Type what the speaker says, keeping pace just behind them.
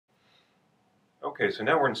Okay, so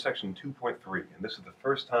now we're in section 2.3, and this is the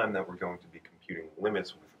first time that we're going to be computing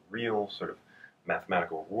limits with real sort of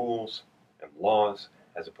mathematical rules and laws,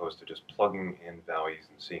 as opposed to just plugging in values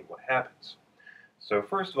and seeing what happens. So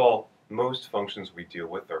first of all, most functions we deal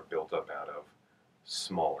with are built up out of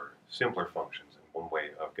smaller, simpler functions. And one way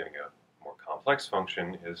of getting a more complex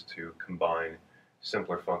function is to combine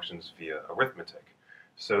simpler functions via arithmetic.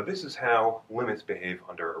 So this is how limits behave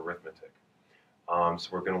under arithmetic. So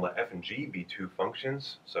we're going to let f and g be two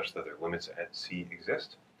functions such that their limits at c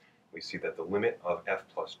exist. We see that the limit of f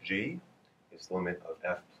plus g is the limit of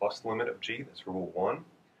f plus the limit of g. That's rule 1.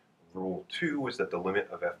 Rule 2 is that the limit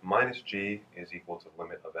of f minus g is equal to the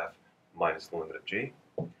limit of f minus the limit of g.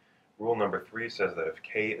 Rule number 3 says that if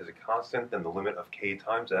k is a constant, then the limit of k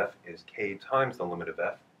times f is k times the limit of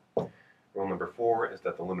f. Rule number 4 is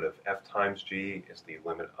that the limit of f times g is the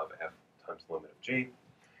limit of f times the limit of g.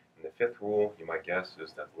 And the fifth rule, you might guess,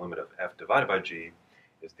 is that the limit of f divided by g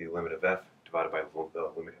is the limit of f divided by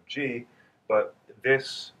the limit of g, but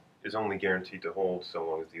this is only guaranteed to hold so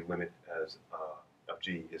long as the limit of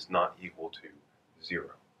g is not equal to 0.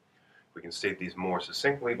 We can state these more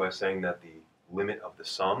succinctly by saying that the limit of the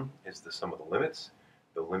sum is the sum of the limits,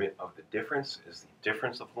 the limit of the difference is the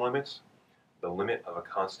difference of the limits, the limit of a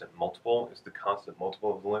constant multiple is the constant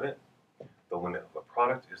multiple of the limit, the limit of a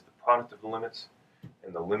product is the product of the limits,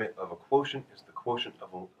 and the limit of a quotient is the quotient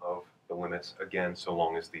of the limits, again, so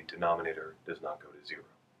long as the denominator does not go to 0.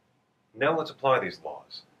 Now let's apply these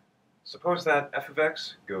laws. Suppose that f of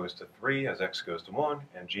x goes to 3 as x goes to 1,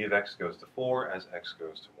 and g of x goes to 4 as x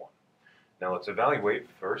goes to 1. Now let's evaluate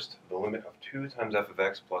first the limit of 2 times f of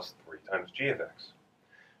x plus 3 times g of x.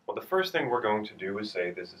 Well, the first thing we're going to do is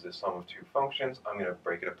say this is a sum of two functions. I'm going to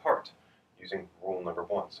break it apart using rule number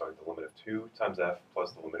 1. So the limit of 2 times f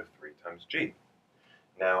plus the limit of 3 times g.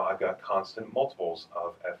 Now I've got constant multiples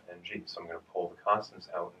of f and g, so I'm going to pull the constants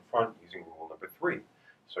out in front using rule number 3.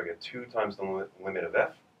 So I get 2 times the limit of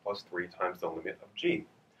f plus 3 times the limit of g.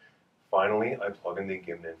 Finally, I plug in the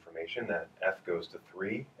given information that f goes to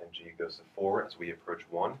 3 and g goes to 4 as we approach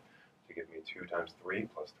 1 to give me 2 times 3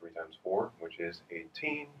 plus 3 times 4, which is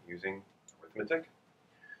 18 using arithmetic.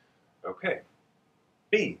 Okay.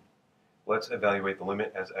 B. Let's evaluate the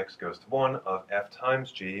limit as x goes to 1 of f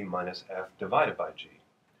times g minus f divided by g.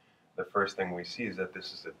 The first thing we see is that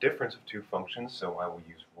this is a difference of two functions, so I will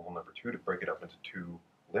use rule number 2 to break it up into two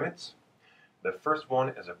limits. The first one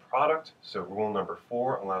is a product, so rule number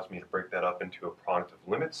 4 allows me to break that up into a product of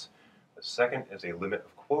limits. The second is a limit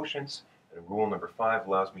of quotients, and rule number 5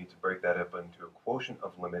 allows me to break that up into a quotient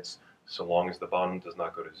of limits so long as the bottom does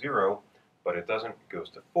not go to 0, but it doesn't, it goes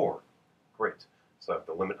to 4. Great. So I have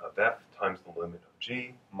the limit of f times the limit of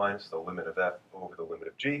g minus the limit of f over the limit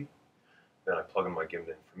of g. Then I plug in my given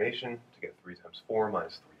information to get 3 times 4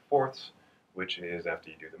 minus 3 fourths, which is, after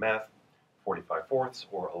you do the math, 45 fourths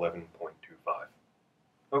or 11.25.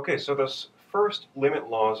 Okay, so those first limit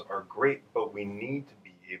laws are great, but we need to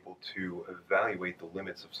be able to evaluate the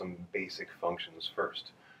limits of some basic functions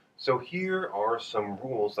first. So here are some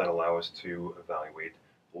rules that allow us to evaluate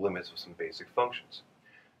the limits of some basic functions.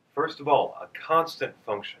 First of all, a constant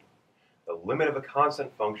function. The limit of a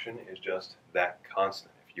constant function is just that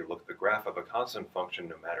constant. If you look at the graph of a constant function,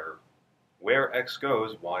 no matter where x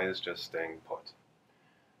goes, y is just staying put.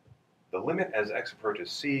 The limit as x approaches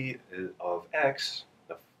c of x,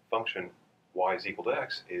 the function y is equal to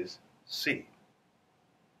x, is c.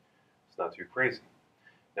 It's not too crazy.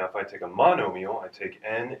 Now if I take a monomial, I take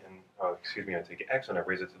I take x and I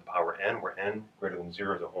raise it to the power n, where n greater than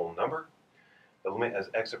 0 is a whole number. The limit as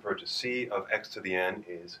x approaches c of x to the n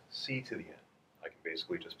is c to the n. I can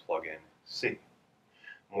basically just plug in c.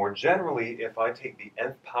 More generally, if I take the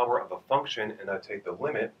nth power of a function and I take the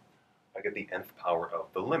limit, I get the nth power of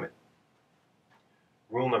the limit.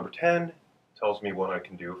 Rule number 10 tells me what I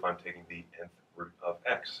can do if I'm taking the nth root of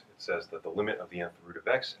x. It says that the limit of the nth root of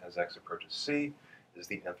x as x approaches c is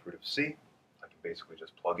the nth root of c. I can basically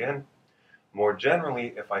just plug in. More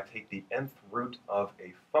generally, if I take the nth root of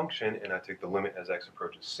a function and I take the limit as x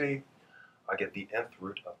approaches c, I get the nth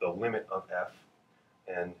root of the limit of f.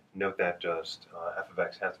 And note that just f of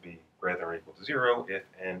x has to be greater than or equal to 0 if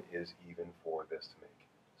n is even for this to make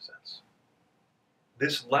sense.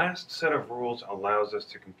 This last set of rules allows us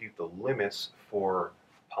to compute the limits for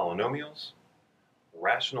polynomials,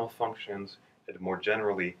 rational functions, and more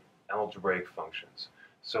generally, algebraic functions.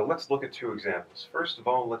 So let's look at two examples. First of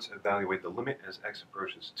all, let's evaluate the limit as x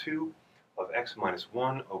approaches 2 of x minus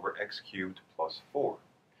 1 over x cubed plus 4.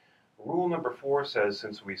 Rule number 4 says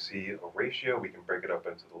since we see a ratio, we can break it up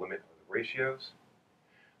into the limit of the ratios.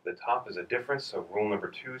 The top is a difference, so rule number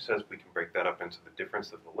 2 says we can break that up into the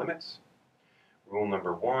difference of the limits. Rule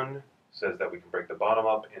number 1 says that we can break the bottom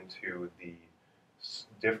up into the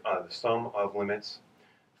sum of limits.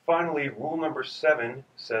 Finally, rule number 7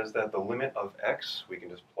 says that the limit of x we can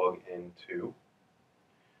just plug into.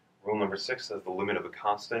 Rule number 6 says the limit of a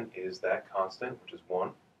constant is that constant, which is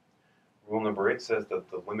 1. Rule number 8 says that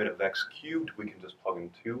the limit of x cubed we can just plug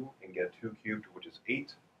in 2 and get 2 cubed, which is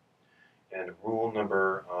 8. And rule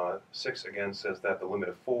number 6 again says that the limit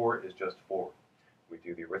of 4 is just 4. We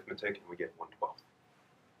do the arithmetic and we get 1/12.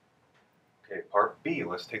 Okay, part B,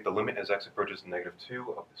 let's take the limit as x approaches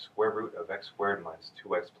 -2 of the square root of x squared minus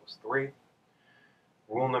 2x plus 3.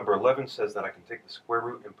 Rule number 11 says that I can take the square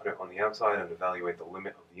root and put it on the outside and evaluate the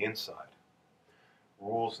limit of the inside.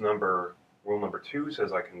 Rule number 2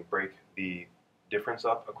 says I can break the difference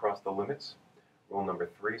up across the limits. Rule number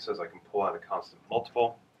 3 says I can pull out a constant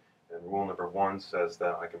multiple. And rule number 1 says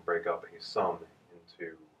that I can break up a sum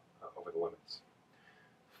into over the limits.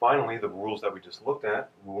 Finally, the rules that we just looked at,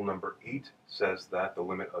 rule number 8 says that the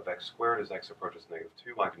limit of x squared as x approaches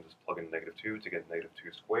 -2. I can just plug in -2 to get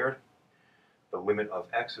 -2 squared. The limit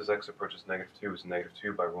of x as x approaches -2 is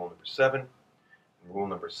 -2 by rule number 7. And rule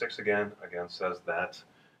number 6 again says that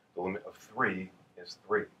the limit of 3 is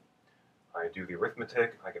 3. I do the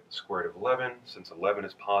arithmetic, I get the square root of 11. Since 11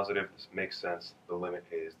 is positive, this makes sense. The limit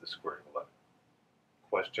is the square root of 11.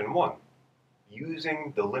 Question 1.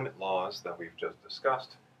 Using the limit laws that we've just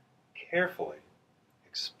discussed, carefully,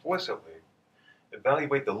 explicitly,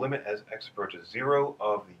 evaluate the limit as x approaches 0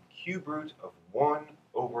 of the cube root of 1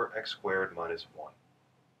 over x squared minus 1.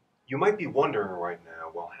 You might be wondering right now,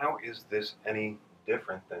 well, how is this any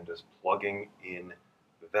different than just plugging in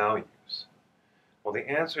the values? Well, the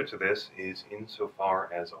answer to this is,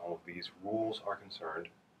 insofar as all of these rules are concerned,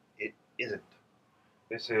 it isn't.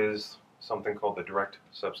 This is something called the direct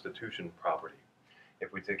substitution property.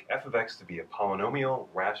 If we take f of x to be a polynomial,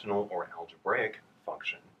 rational, or algebraic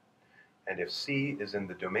function, and if c is in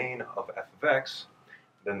the domain of f of x,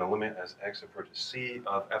 then the limit as x approaches c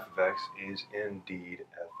of f of x is indeed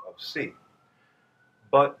f of c.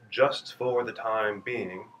 But just for the time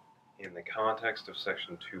being, in the context of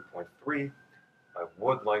section 2.3, I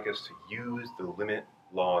would like us to use the limit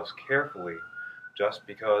laws carefully, just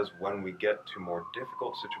because when we get to more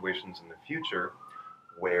difficult situations in the future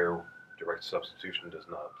where direct substitution does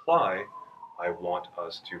not apply, I want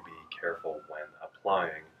us to be careful when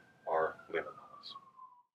applying our limit